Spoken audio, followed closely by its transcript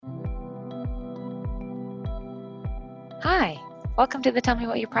Hi, welcome to the Tell Me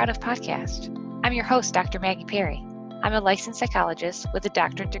What You're Proud of podcast. I'm your host, Dr. Maggie Perry. I'm a licensed psychologist with a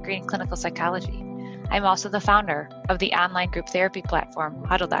doctorate degree in clinical psychology. I'm also the founder of the online group therapy platform,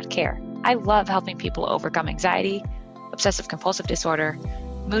 Huddle.care. I love helping people overcome anxiety, obsessive compulsive disorder,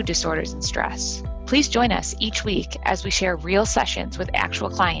 mood disorders, and stress. Please join us each week as we share real sessions with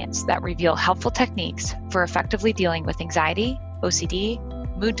actual clients that reveal helpful techniques for effectively dealing with anxiety, OCD,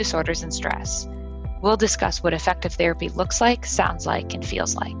 mood disorders, and stress. We'll discuss what effective therapy looks like, sounds like, and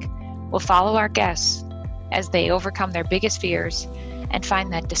feels like. We'll follow our guests as they overcome their biggest fears and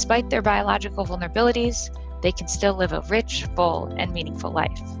find that despite their biological vulnerabilities, they can still live a rich, full, and meaningful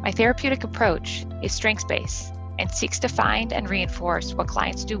life. My therapeutic approach is strengths-based and seeks to find and reinforce what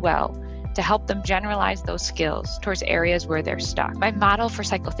clients do well to help them generalize those skills towards areas where they're stuck. My model for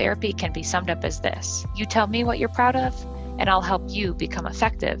psychotherapy can be summed up as this: you tell me what you're proud of, and I'll help you become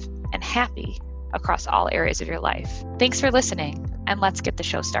effective and happy across all areas of your life. Thanks for listening, and let's get the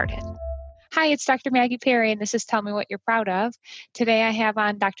show started. Hi, it's Dr. Maggie Perry, and this is Tell Me What You're Proud of. Today I have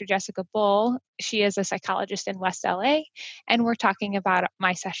on Dr. Jessica Bull. She is a psychologist in West LA, and we're talking about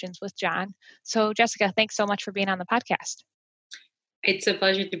my sessions with John. So, Jessica, thanks so much for being on the podcast. It's a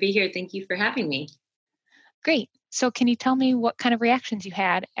pleasure to be here. Thank you for having me. Great. So, can you tell me what kind of reactions you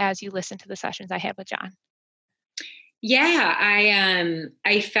had as you listened to the sessions I had with John? Yeah,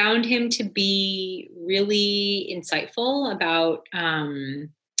 I found him to be really insightful about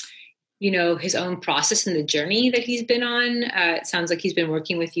his own process and the journey that he's been on. It sounds like he's been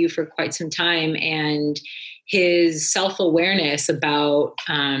working with you for quite some time, and his self-awareness about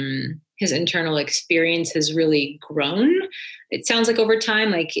his internal experience has really grown. It sounds like over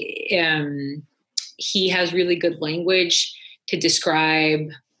time, he has really good language to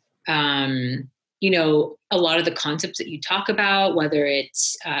describe a lot of the concepts that you talk about, whether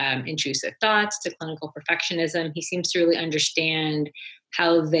it's intrusive thoughts to clinical perfectionism. He seems to really understand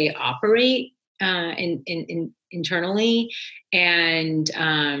how they operate internally, and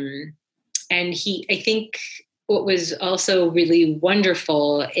I think what was also really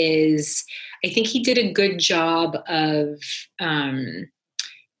wonderful is I think he did a good job of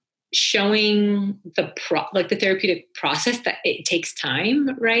showing the therapeutic process, that it takes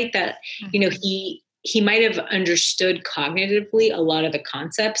time, right? That, he might have understood cognitively a lot of the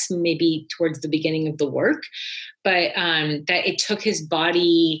concepts, maybe towards the beginning of the work, but that it took his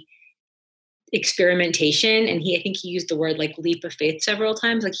body experimentation. And I think he used the word like leap of faith several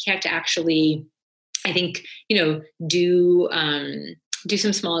times. Like he had to actually, I think, do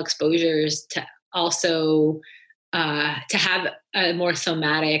some small exposures to also to have a more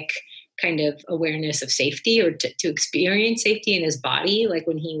somatic kind of awareness of safety, or to experience safety in his body. Like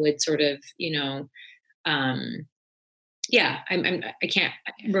when he would sort of, I can't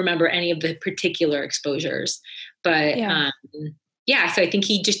remember any of the particular exposures, but so I think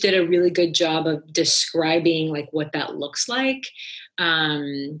he just did a really good job of describing like what that looks like.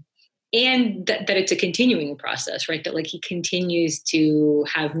 And that it's a continuing process, right? That like he continues to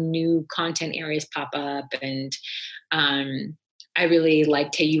have new content areas pop up. And I really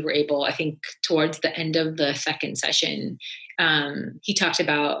liked how you were able, I think towards the end of the second session, he talked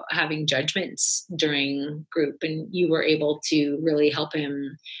about having judgments during group, and you were able to really help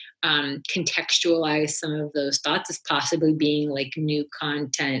him contextualize some of those thoughts as possibly being like new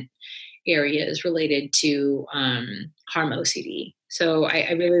content areas related to harm OCD. So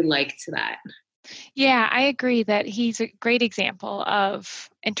I really liked that. Yeah, I agree that he's a great example of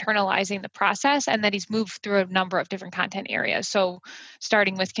internalizing the process, and that he's moved through a number of different content areas. So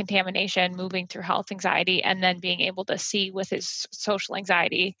starting with contamination, moving through health anxiety, and then being able to see with his social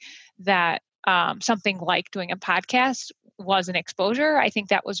anxiety that something like doing a podcast was an exposure. I think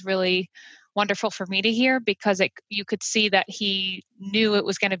that was really wonderful for me to hear, because you could see that he knew it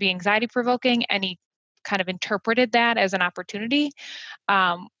was going to be anxiety provoking, and he kind of interpreted that as an opportunity.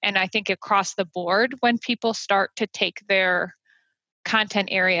 And I think across the board, when people start to take their content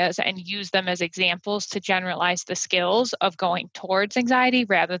areas and use them as examples to generalize the skills of going towards anxiety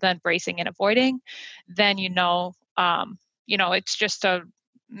rather than bracing and avoiding, then it's just a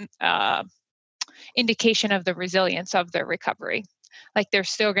indication of the resilience of their recovery. Like they're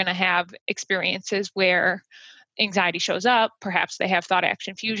still going to have experiences where anxiety shows up, perhaps they have thought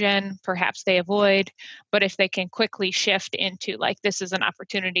action fusion, perhaps they avoid, but if they can quickly shift into like, this is an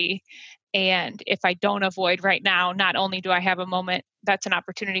opportunity, and if I don't avoid right now, not only do I have a moment that's an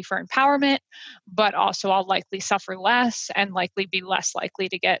opportunity for empowerment, but also I'll likely suffer less and likely be less likely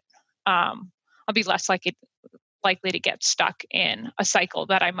to get, I'll be less likely to get stuck in a cycle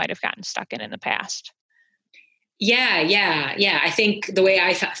that I might have gotten stuck in the past. Yeah. I think the way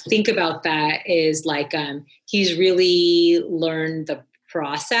I think about that is like he's really learned the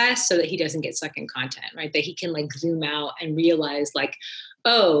process so that he doesn't get stuck in content, right? That he can like zoom out and realize like,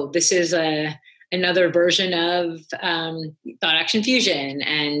 oh, this is another version of thought action fusion.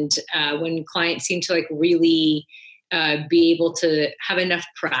 And when clients seem to like really be able to have enough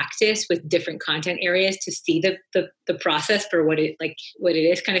practice with different content areas to see the process for what it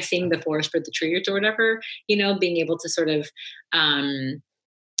is, kind of seeing the forest for the trees or whatever, being able to sort of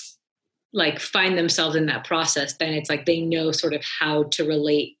like find themselves in that process, then it's like they know sort of how to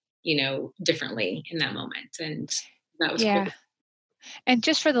relate, differently in that moment. And that was cool. And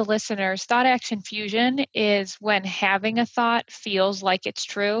just for the listeners, thought action fusion is when having a thought feels like it's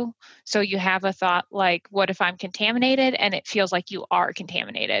true. So you have a thought like, what if I'm contaminated? And it feels like you are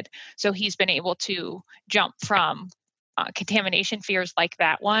contaminated. So he's been able to jump from contamination fears like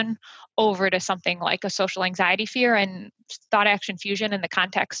that one over to something like a social anxiety fear. And thought action fusion in the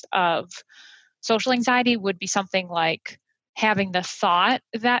context of social anxiety would be something like, having the thought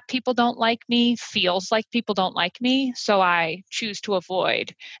that people don't like me feels like people don't like me. So I choose to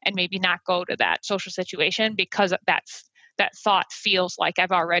avoid and maybe not go to that social situation because that thought feels like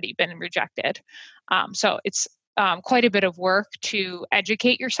I've already been rejected. So it's quite a bit of work to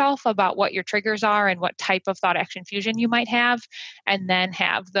educate yourself about what your triggers are and what type of thought action fusion you might have, and then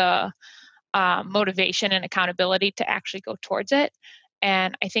have the motivation and accountability to actually go towards it.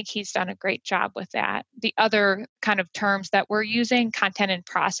 And I think he's done a great job with that. The other kind of terms that we're using, content and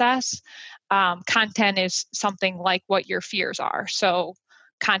process. Content is something like what your fears are. So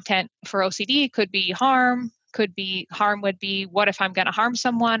content for OCD could be harm would be what if I'm going to harm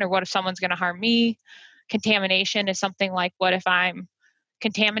someone, or what if someone's going to harm me. Contamination is something like what if I'm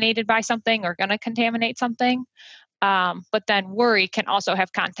contaminated by something or going to contaminate something. But then worry can also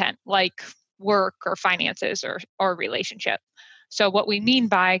have content like work or finances or relationship. So what we mean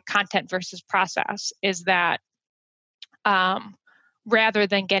by content versus process is that rather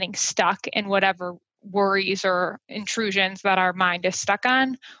than getting stuck in whatever worries or intrusions that our mind is stuck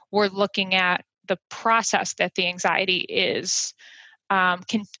on, we're looking at the process that the anxiety is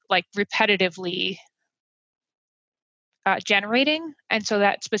repetitively generating. And so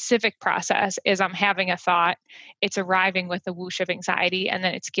that specific process is I'm having a thought, it's arriving with a whoosh of anxiety, and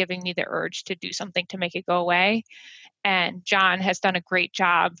then it's giving me the urge to do something to make it go away. And John has done a great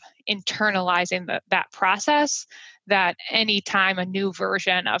job internalizing that process, that anytime a new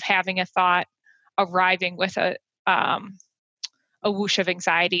version of having a thought arriving with a whoosh of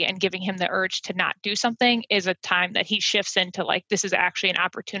anxiety and giving him the urge to not do something is a time that he shifts into like, this is actually an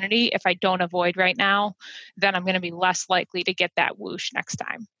opportunity. If I don't avoid right now, then I'm going to be less likely to get that whoosh next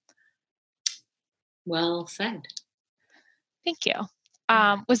time. Well said. Thank you.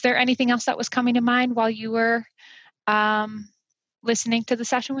 Was there anything else that was coming to mind while you were listening to the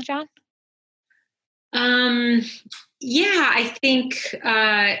session with John? Yeah, I think,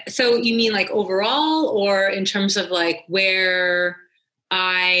 so you mean like overall, or in terms of like where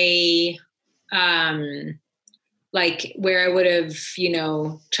I would have,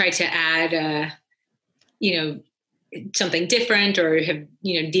 tried to add, something different, or have,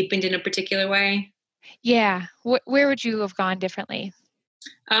 deepened in a particular way? Yeah. Where would you have gone differently?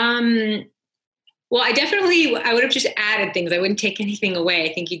 Well, I would have just added things. I wouldn't take anything away.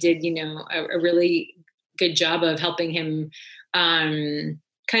 I think you did, a really good job of helping him kind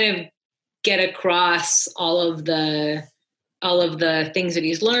of get across all of the things that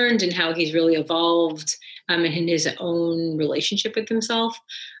he's learned and how he's really evolved in his own relationship with himself,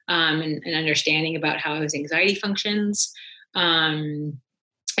 and understanding about how his anxiety functions.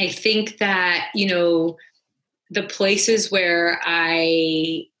 I think that, the places where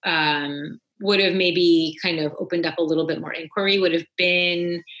I would have maybe kind of opened up a little bit more inquiry would have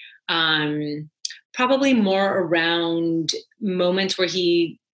been probably more around moments where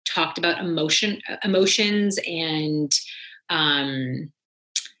he talked about emotions, and I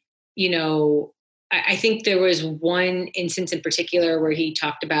think there was one instance in particular where he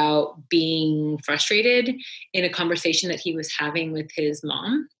talked about being frustrated in a conversation that he was having with his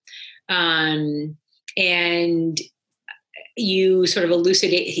mom. And you sort of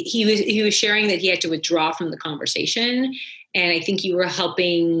elucidate, he was sharing that he had to withdraw from the conversation. And I think you were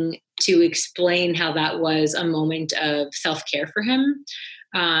helping to explain how that was a moment of self-care for him.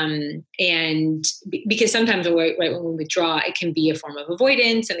 And because sometimes right when we withdraw, it can be a form of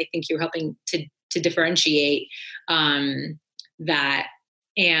avoidance. And I think you're helping to differentiate that.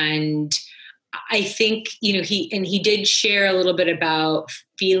 And I think, he did share a little bit about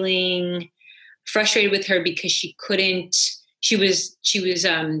feeling frustrated with her because she was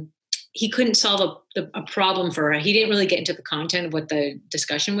he couldn't solve a problem for her. He didn't really get into the content of what the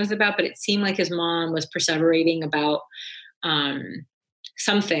discussion was about, but it seemed like his mom was perseverating about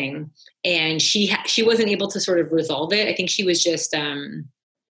something, and she wasn't able to sort of resolve it. I think she was just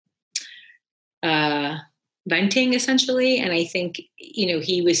venting essentially. And I think,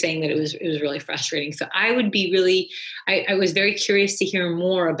 he was saying that it was really frustrating. So I would be really, I was very curious to hear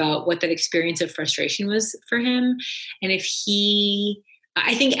more about what that experience of frustration was for him. And if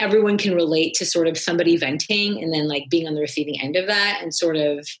I think everyone can relate to sort of somebody venting and then like being on the receiving end of that and sort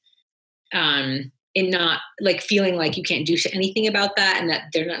of, and not like feeling like you can't do anything about that and that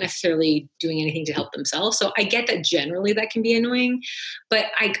they're not necessarily doing anything to help themselves. So I get that generally that can be annoying, but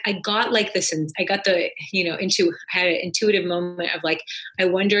I got like this, and I got the, I had an intuitive moment of like, I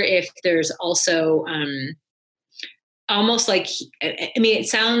wonder if there's also, almost like, it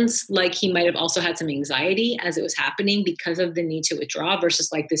sounds like he might have also had some anxiety as it was happening because of the need to withdraw versus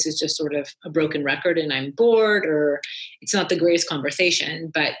like, this is just sort of a broken record and I'm bored, or it's not the greatest conversation.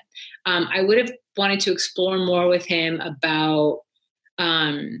 But I would have wanted to explore more with him about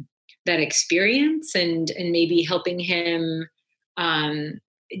that experience and maybe helping him,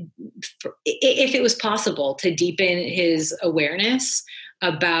 if it was possible, to deepen his awareness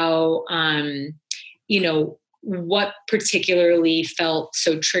about, what particularly felt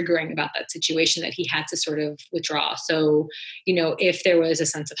so triggering about that situation that he had to sort of withdraw. So, if there was a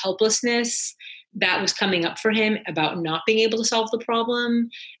sense of helplessness that was coming up for him about not being able to solve the problem,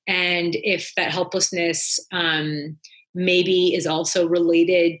 and if that helplessness maybe is also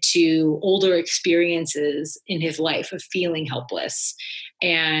related to older experiences in his life of feeling helpless.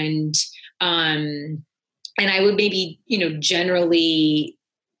 And I would maybe, generally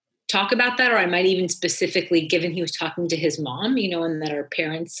talk about that, or I might even specifically, given he was talking to his mom, and that our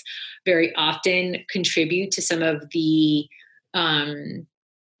parents very often contribute to some of the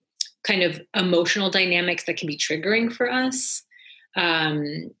kind of emotional dynamics that can be triggering for us.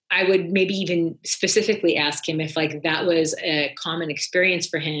 I would maybe even specifically ask him if like that was a common experience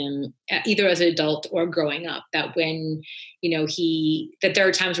for him, either as an adult or growing up, that when, that there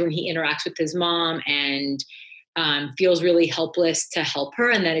are times when he interacts with his mom and feels really helpless to help her,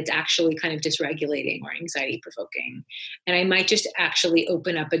 and that it's actually kind of dysregulating or anxiety provoking. And I might just actually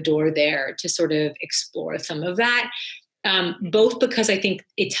open up a door there to sort of explore some of that, both because I think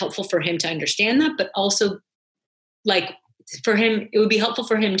it's helpful for him to understand that, but also like for him, it would be helpful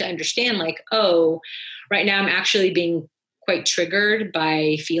for him to understand like, oh, right now I'm actually being quite triggered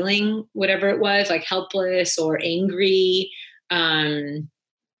by feeling whatever it was, like helpless or angry,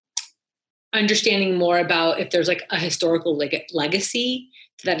 understanding more about if there's like a historical legacy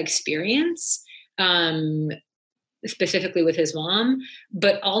to that experience, specifically with his mom,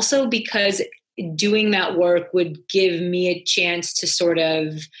 but also because doing that work would give me a chance to sort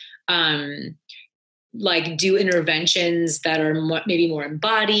of like do interventions that are maybe more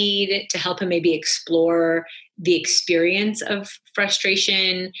embodied to help him maybe explore the experience of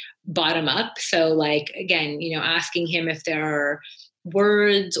frustration bottom up. So like, again, asking him if there are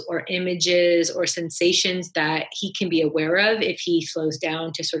words or images or sensations that he can be aware of if he slows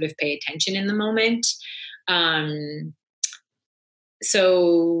down to sort of pay attention in the moment.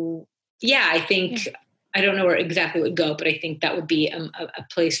 So yeah, I think, I don't know where exactly it would go, but I think that would be a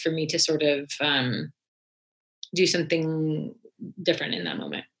place for me to sort of do something different in that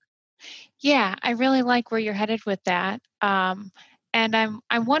moment. Yeah, I really like where you're headed with that. And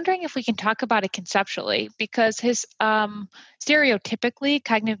I'm wondering if we can talk about it conceptually, because his stereotypically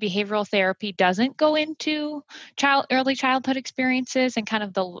cognitive behavioral therapy doesn't go into early childhood experiences and kind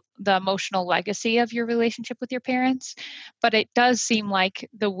of the emotional legacy of your relationship with your parents. But it does seem like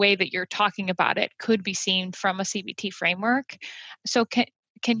the way that you're talking about it could be seen from a CBT framework. So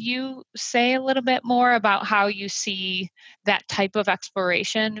can you say a little bit more about how you see that type of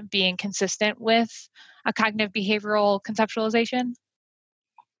exploration being consistent with a cognitive behavioral conceptualization?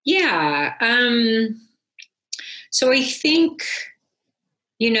 Yeah. So I think,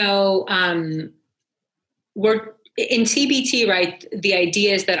 we're in CBT, right? The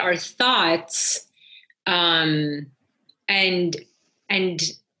idea is that our thoughts, and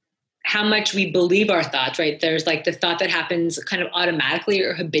how much we believe our thoughts, right? There's like the thought that happens kind of automatically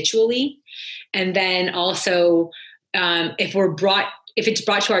or habitually. And then also, if it's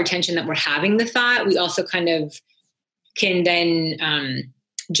brought to our attention that we're having the thought, we also kind of can then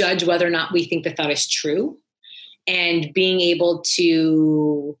judge whether or not we think the thought is true. And being able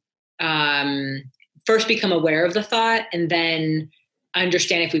to first become aware of the thought and then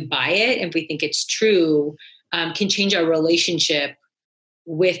understand if we buy it, if we think it's true, can change our relationship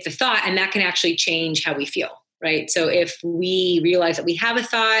with the thought. And that can actually change how we feel. right? So if we realize that we have a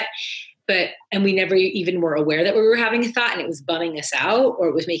thought, and we never even were aware that we were having a thought and it was bumming us out or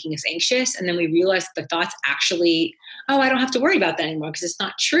it was making us anxious. And then we realized that the thoughts actually, I don't have to worry about that anymore because it's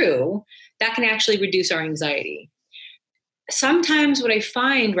not true. That can actually reduce our anxiety. Sometimes what I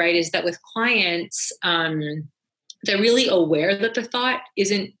find, right, is that with clients, they're really aware that the thought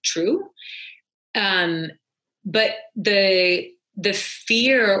isn't true. But the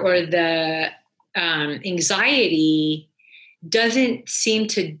fear or the anxiety doesn't seem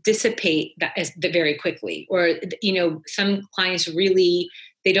to dissipate very quickly. Or, some clients really,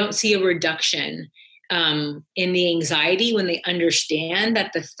 they don't see a reduction in the anxiety when they understand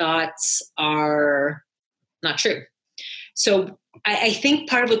that the thoughts are not true. So I think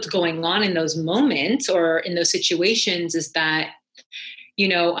part of what's going on in those moments or in those situations is that,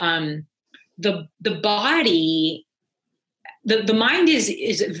 the body, the mind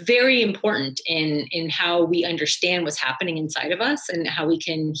is very important in how we understand what's happening inside of us and how we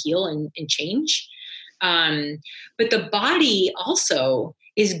can heal and change. But the body also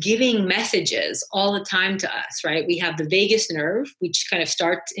is giving messages all the time to us, right? We have the vagus nerve, which kind of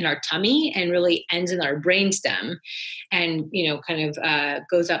starts in our tummy and really ends in our brainstem and,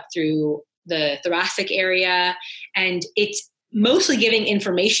 goes up through the thoracic area. And it's mostly giving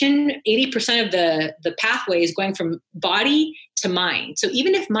information. 80% of the pathway is going from body to mind. So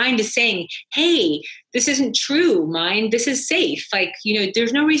even if mind is saying, hey, this isn't true, mind, this is safe.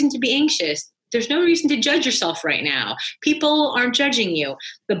 There's no reason to be anxious. There's no reason to judge yourself right now. People aren't judging you.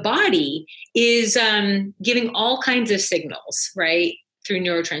 The body is giving all kinds of signals, right? Through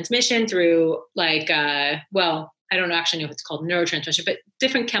neurotransmission, through I don't actually know if it's called neurotransmission, but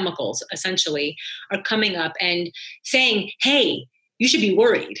different chemicals essentially are coming up and saying, hey, you should be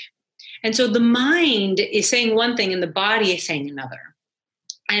worried. And so the mind is saying one thing and the body is saying another.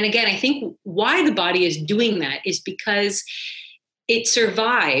 And again, I think why the body is doing that is because it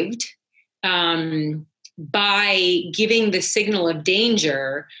survived by giving the signal of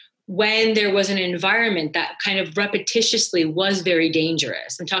danger when there was an environment that kind of repetitiously was very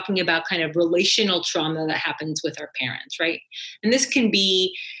dangerous. I'm talking about kind of relational trauma that happens with our parents, right? And this can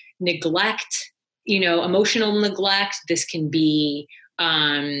be neglect, emotional neglect. This can be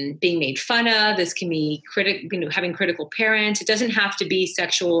being made fun of. This can be having critical parents. It doesn't have to be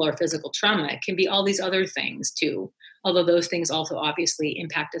sexual or physical trauma. It can be all these other things too, although those things also obviously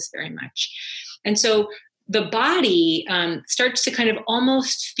impact us very much. And so the body starts to kind of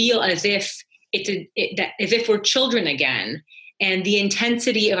almost feel as if as if we're children again, and the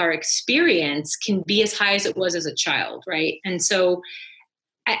intensity of our experience can be as high as it was as a child, right? And so,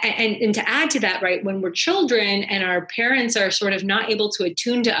 and to add to that, right, when we're children and our parents are sort of not able to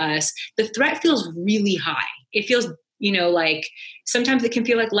attune to us, the threat feels really high. It feels, like sometimes it can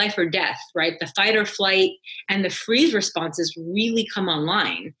feel like life or death, right? The fight or flight and the freeze responses really come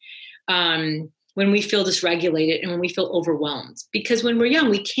online when we feel dysregulated and when we feel overwhelmed. Because when we're young,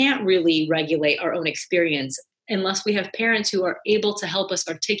 we can't really regulate our own experience unless we have parents who are able to help us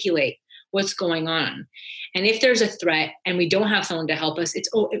articulate what's going on. And if there's a threat and we don't have someone to help us, it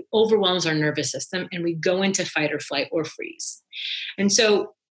overwhelms our nervous system and we go into fight or flight or freeze. And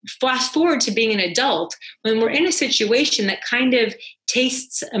so fast forward to being an adult, when we're in a situation that kind of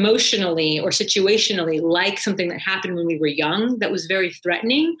tastes emotionally or situationally like something that happened when we were young that was very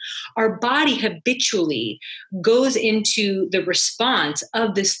threatening, our body habitually goes into the response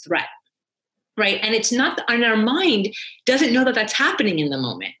of this threat, right? And it's not, and our mind doesn't know that that's happening in the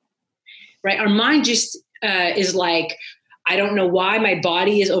moment, right? Our mind just is like, I don't know why my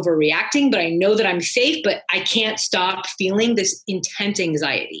body is overreacting, but I know that I'm safe, but I can't stop feeling this intense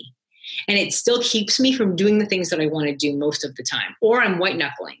anxiety. And it still keeps me from doing the things that I want to do most of the time, or I'm white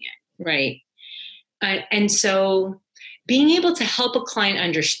knuckling it, right? And so being able to help a client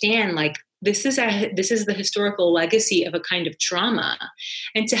understand, like, this is the historical legacy of a kind of trauma,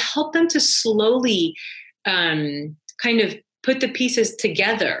 and to help them to slowly kind of put the pieces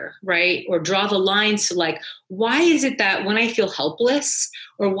together, right? Or draw the lines to, like, why is it that when I feel helpless,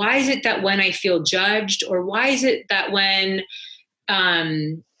 or why is it that when I feel judged, or why is it that when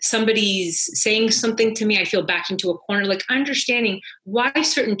somebody's saying something to me, I feel backed into a corner, like understanding why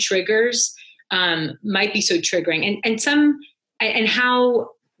certain triggers might be so triggering, and how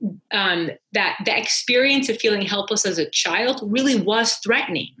that the experience of feeling helpless as a child really was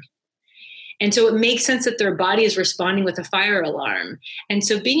threatening. And so it makes sense that their body is responding with a fire alarm. And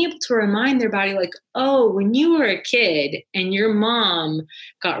so being able to remind their body, like, oh, when you were a kid and your mom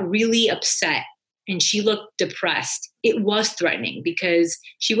got really upset and she looked depressed, it was threatening because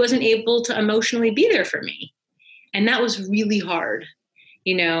she wasn't able to emotionally be there for me. And that was really hard,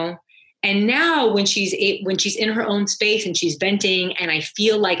 And now when she's in her own space and she's venting and I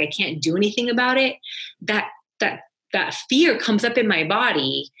feel like I can't do anything about it, that fear comes up in my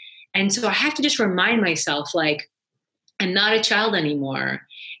body. And so I have to just remind myself, like, I'm not a child anymore.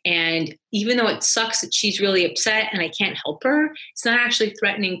 And even though it sucks that she's really upset and I can't help her, it's not actually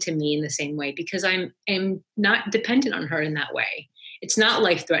threatening to me in the same way because I'm not dependent on her in that way. It's not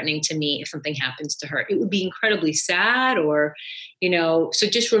life threatening to me if something happens to her. It would be incredibly sad or, so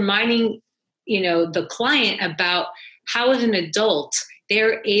just reminding, the client about how as an adult,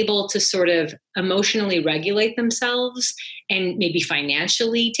 they're able to sort of emotionally regulate themselves and maybe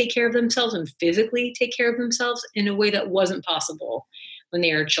financially take care of themselves and physically take care of themselves in a way that wasn't possible when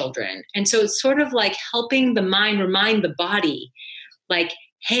they were children. And so it's sort of like helping the mind remind the body, like,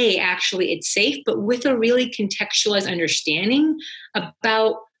 hey, actually it's safe, but with a really contextualized understanding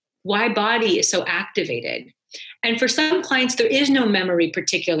about why body is so activated. And for some clients, there is no memory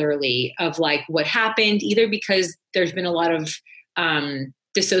particularly of like what happened, either because there's been a lot of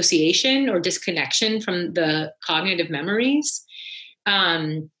dissociation or disconnection from the cognitive memories.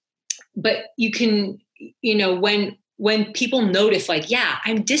 But you can, when people notice like, yeah,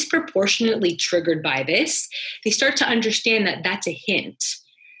 I'm disproportionately triggered by this, they start to understand that that's a hint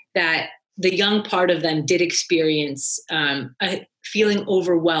that the young part of them did experience a feeling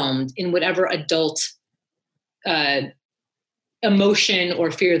overwhelmed in whatever adult emotion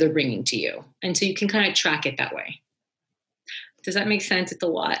or fear they're bringing to you. And so you can kind of track it that way. Does that make sense? It's a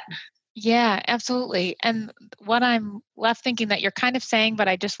lot. Yeah, absolutely. And what I'm left thinking that you're kind of saying, but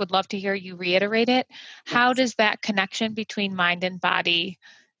I just would love to hear you reiterate it. How does that connection between mind and body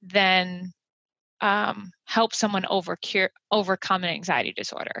then help someone overcome an anxiety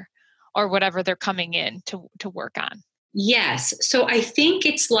disorder or whatever they're coming in to work on? Yes. So I think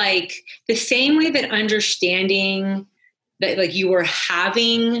it's like the same way that understanding that like you were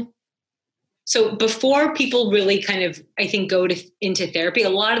having. So before people really kind of, I think, go into therapy, a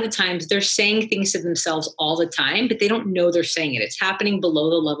lot of the times they're saying things to themselves all the time, but they don't know they're saying it. It's happening below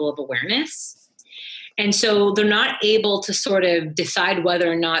the level of awareness. And so they're not able to sort of decide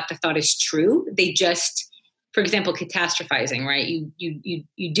whether or not the thought is true. They just, for example, catastrophizing, right?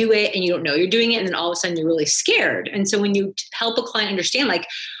 You do it and you don't know you're doing it. And then all of a sudden you're really scared. And so when you help a client understand, like,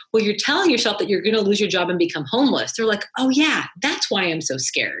 well, you're telling yourself that you're going to lose your job and become homeless. They're like, oh yeah, that's why I'm so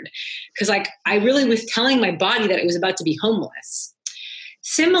scared. Because like, I really was telling my body that it was about to be homeless.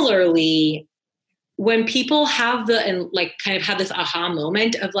 Similarly, when people have and like kind of have this aha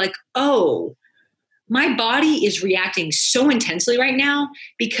moment of like, oh, my body is reacting so intensely right now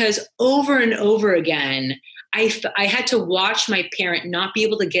because over and over again, I had to watch my parent not be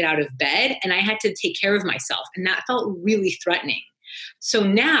able to get out of bed and I had to take care of myself. And that felt really threatening. So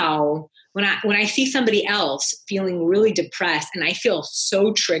now when I see somebody else feeling really depressed and I feel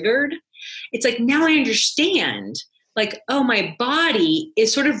so triggered, it's like, now I understand, like, oh, my body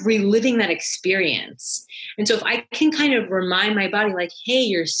is sort of reliving that experience. And so if I can kind of remind my body like, hey,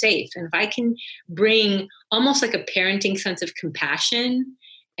 you're safe. And if I can bring almost like a parenting sense of compassion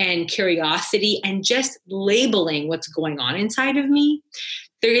and curiosity and just labeling what's going on inside of me,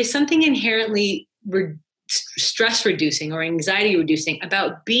 there is something inherently stress reducing or anxiety reducing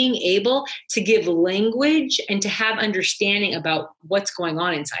about being able to give language and to have understanding about what's going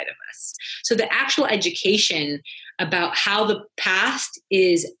on inside of us. So the actual education about how the past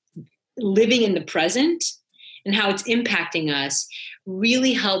is living in the present and how it's impacting us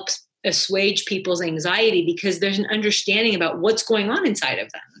really helps assuage people's anxiety because there's an understanding about what's going on inside of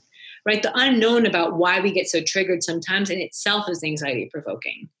them, right? The unknown about why we get so triggered sometimes in itself is anxiety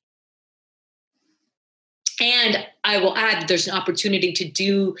provoking. And I will add, there's an opportunity to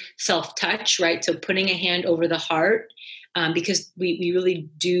do self-touch, right? So putting a hand over the heart, because we really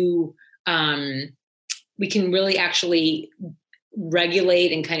do, we can really actually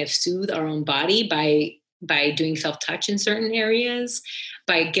regulate and kind of soothe our own body by doing self-touch in certain areas,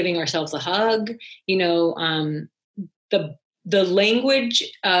 by giving ourselves a hug. The language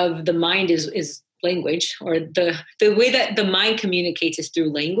of the mind is language, or the way that the mind communicates is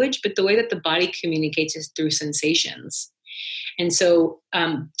through language, but the way that the body communicates is through sensations. And so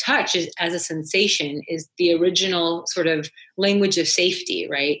touch as a sensation is the original sort of language of safety,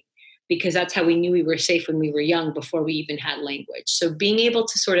 right? Because that's how we knew we were safe when we were young before we even had language. So being able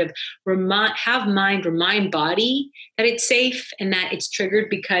to sort of have mind remind body that it's safe and that it's triggered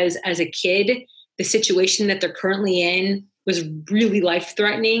because as a kid, the situation that they're currently in was really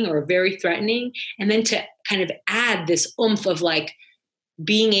life-threatening or very threatening. And then to kind of add this oomph of like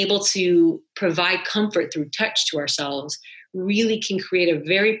being able to provide comfort through touch to ourselves really can create a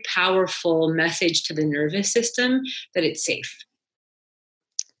very powerful message to the nervous system that it's safe.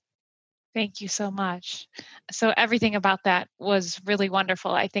 Thank you so much. So everything about that was really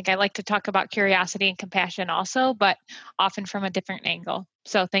wonderful. I think I like to talk about curiosity and compassion also, but often from a different angle.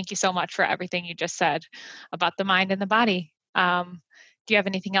 So thank you so much for everything you just said about the mind and the body. Do you have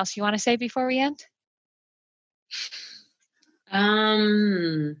anything else you want to say before we end?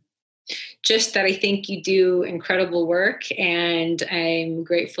 Um, just that I think you do incredible work, and I'm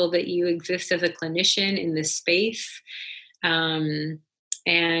grateful that you exist as a clinician in this space. Um,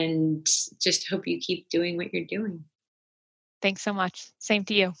 and just hope you keep doing what you're doing. Thanks so much. Same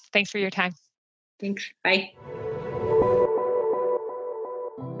to you. Thanks for your time. Thanks. Bye.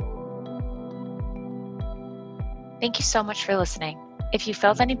 Thank you so much for listening. If you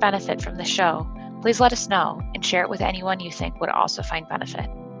felt any benefit from the show, please let us know and share it with anyone you think would also find benefit.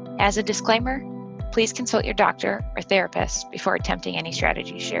 As a disclaimer, please consult your doctor or therapist before attempting any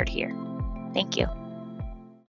strategies shared here. Thank you.